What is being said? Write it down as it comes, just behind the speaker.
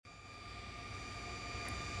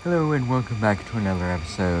Hello and welcome back to another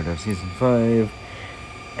episode of Season 5,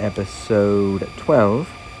 Episode 12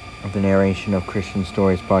 of the Narration of Christian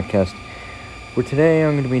Stories podcast, where today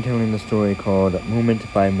I'm going to be telling the story called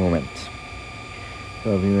Moment by Moment.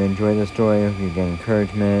 So if you enjoy the story, if you get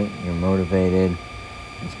encouragement, you're motivated,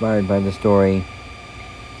 inspired by the story,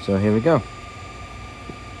 so here we go.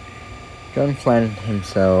 John flattened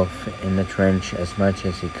himself in the trench as much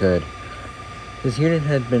as he could. His unit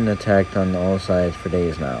had been attacked on all sides for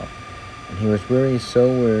days now, and he was weary, so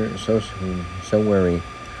weary.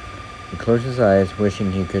 He closed his eyes,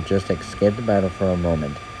 wishing he could just escape the battle for a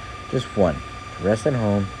moment, just one, to rest at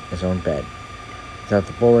home, his own bed, without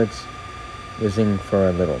the bullets whizzing for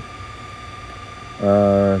a little.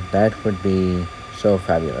 That would be so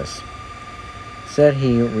fabulous. Said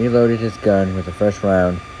he reloaded his gun with a fresh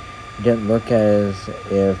round. It didn't look as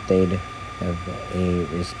if they'd have a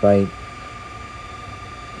respite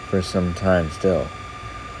for some time still.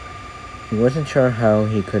 He wasn't sure how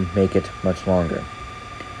he could make it much longer.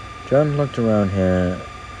 John looked around him.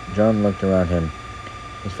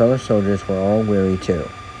 His fellow soldiers were all weary too.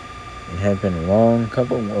 It had been a long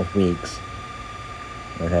couple of weeks.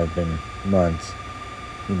 It had been months.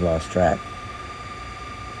 He'd lost track.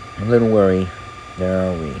 A little worry. There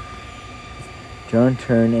are we. John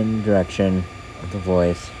turned in the direction of the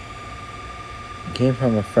voice. It came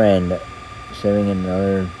from a friend serving in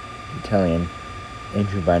another battalion,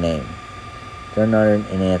 Andrew by name. John nodded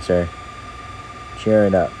in answer.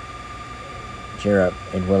 Cheer up,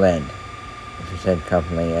 it will end, he said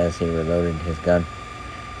confidently as he reloaded his gun.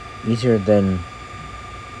 Easier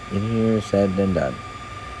said than done,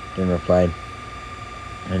 John replied.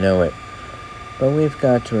 I know it, but we've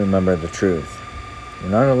got to remember the truth.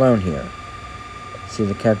 We're not alone here. See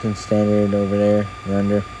the captain's standard over there,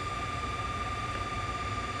 yonder?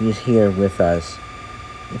 He's here with us,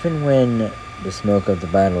 even when the smoke of the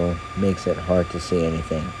battle makes it hard to see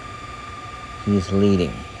anything. He's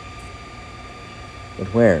leading. But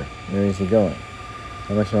where? Where is he going?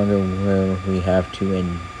 How much longer will we have to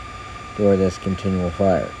endure this continual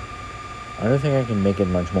fire? I don't think I can make it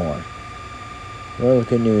much more. Well, the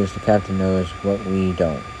good news, the captain knows what we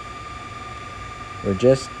don't. We're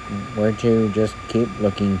to just keep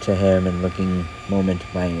looking to him and looking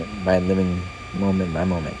living moment by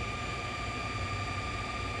moment,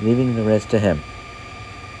 leaving the rest to him.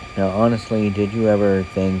 Now, honestly, did you ever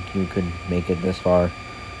think you could make it this far?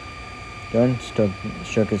 John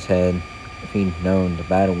shook his head. If he'd known the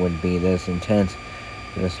battle would be this intense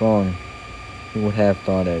for this long, he would have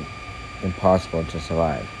thought it impossible to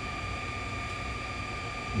survive.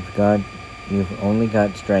 You've only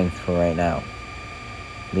got strength for right now.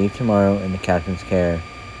 Leave tomorrow in the captain's care.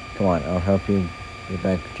 Come on, I'll help you get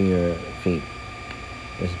back to your feet.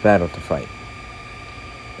 There's a battle to fight.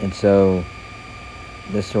 And so,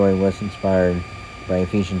 this story was inspired by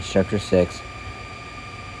Ephesians chapter 6,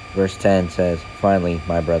 verse 10 says, Finally,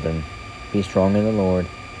 my brethren, be strong in the Lord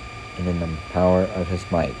and in the power of his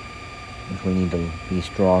might. Which we need to be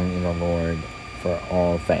strong in the Lord for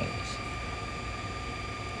all things.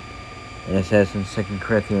 And it says in 2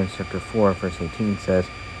 Corinthians chapter 4, verse 18 says,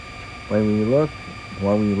 While we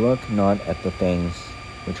look not at the things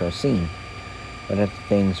which are seen, but at the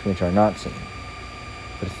things which are not seen.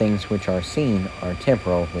 For the things which are seen are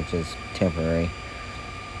temporal, which is temporary,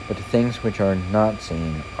 but the things which are not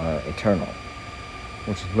seen are eternal,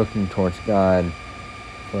 which is looking towards God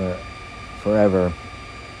for forever,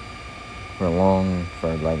 for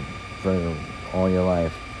all your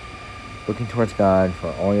life. Looking towards God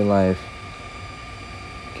for all your life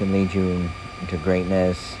can lead you into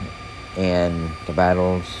greatness, and the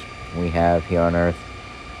battles we have here on earth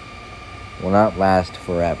will not last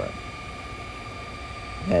forever.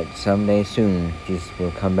 That someday soon, Jesus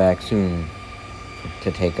will come back soon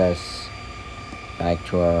to take us back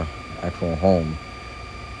to our actual home,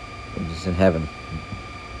 which is in heaven.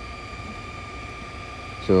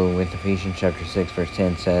 So with Ephesians chapter 6, verse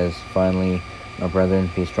 10 says, Finally, my brethren,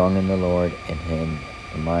 be strong in the Lord and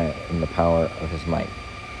in the power of his might.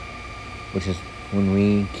 Which is when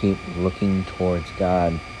we keep looking towards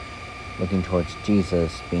God, looking towards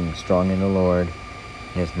Jesus, being strong in the Lord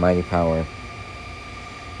and his mighty power,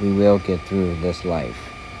 we will get through this life.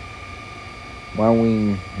 While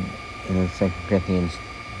in 2 Corinthians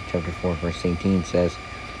chapter 4, verse 18 says,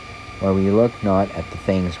 While we look not at the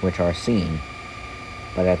things which are seen,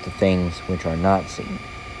 but at the things which are not seen.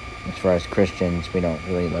 As far as Christians, we don't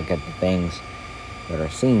really look at the things that are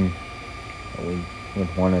seen, but we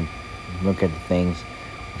would want to look at the things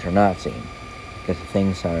which are not seen, because the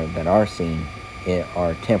things that are seen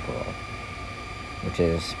are temporal, which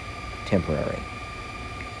is temporary.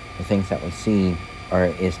 The things that we see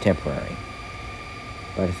is temporary,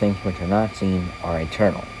 but the things which are not seen are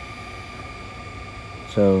eternal.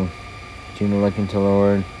 So, continue to look into the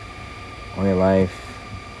Lord all your life,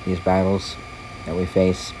 these battles that we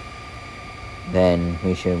face, then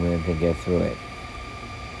we should be able to get through it,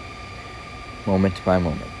 moment by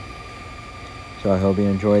moment. So I hope you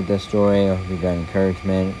enjoyed this story. I hope you got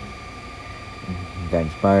encouragement, got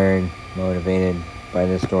inspired, motivated by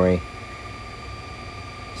this story.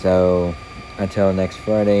 So, until next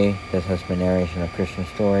Friday, this has been Narration of Christian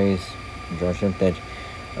Stories, George Simptage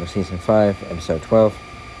of Season 5, Episode 12.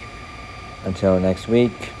 Until next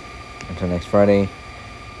week, until next Friday,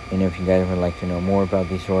 and if you guys would like to know more about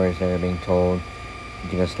these stories that are being told, you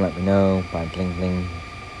can just let me know by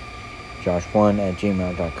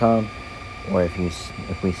blingblingjosh1@gmail.com, or if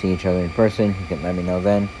we see each other in person, you can let me know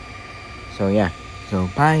then. So yeah, so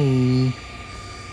bye!